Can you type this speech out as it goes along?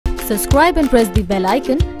Subscribe and press the bell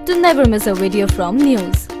icon to never miss a video from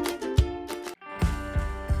NYOOOZ.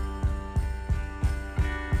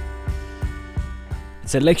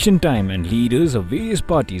 It's election time and leaders of various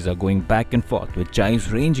parties are going back and forth with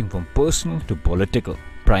jibes ranging from personal to political.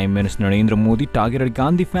 Prime Minister Narendra Modi targeted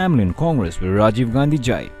Gandhi family in Congress with Rajiv Gandhi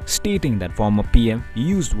jibe, stating that former PM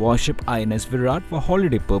used warship INS Viraat for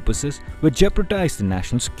holiday purposes which jeopardized the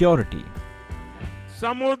national security.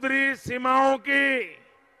 समुद्री सीमाओं की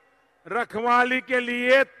रखवाली के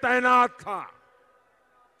लिए तैनात था,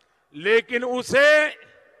 लेकिन उसे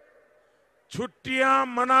छुट्टियां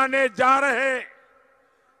मनाने जा रहे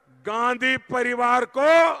गांधी परिवार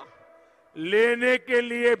को लेने के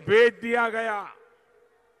लिए भेज दिया गया।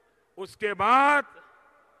 उसके बाद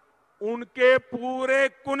उनके पूरे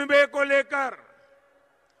कुनबे को लेकर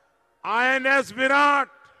INS विराट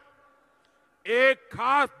एक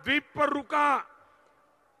खास द्वीप पर रुका,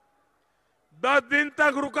 10 दिन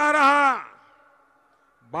तक रुका रहा।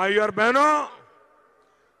 भाई और बहनों,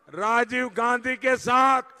 राजीव गांधी के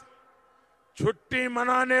साथ छुट्टी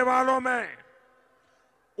मनाने वालों में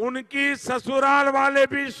उनकी ससुराल वाले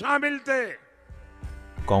भी शामिल थे।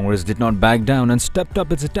 Congress did not back down and stepped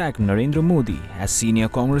up its attack on Narendra Modi as senior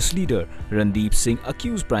Congress leader Randeep Singh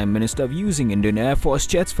accused Prime Minister of using Indian Air Force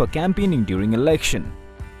jets for campaigning during election.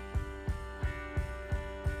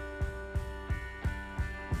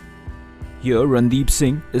 Here, Randeep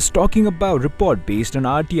Singh is talking about report based on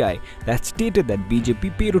RTI that stated that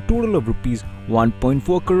BJP paid a total of rupees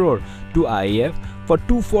 1.4 crore to IAF for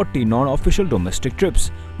 240 non-official domestic trips,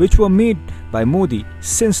 which were made by Modi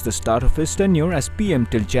since the start of his tenure as PM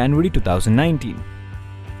till January 2019.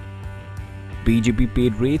 BJP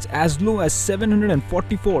paid rates as low as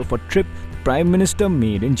 744 for trip the Prime Minister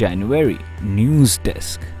made in January. NYOOOZ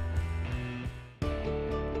Desk.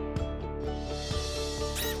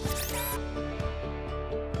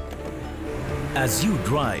 As you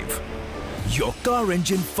drive, your car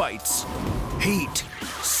engine fights heat,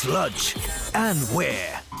 sludge and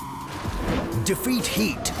wear. Defeat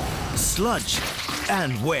heat, sludge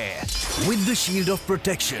and wear with the shield of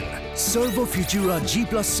protection. Servo Futura G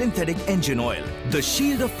Plus synthetic engine oil, the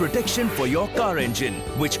shield of protection for your car engine,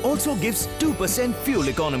 which also gives 2% fuel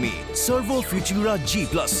economy. Servo Futura G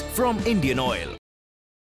Plus from Indian Oil.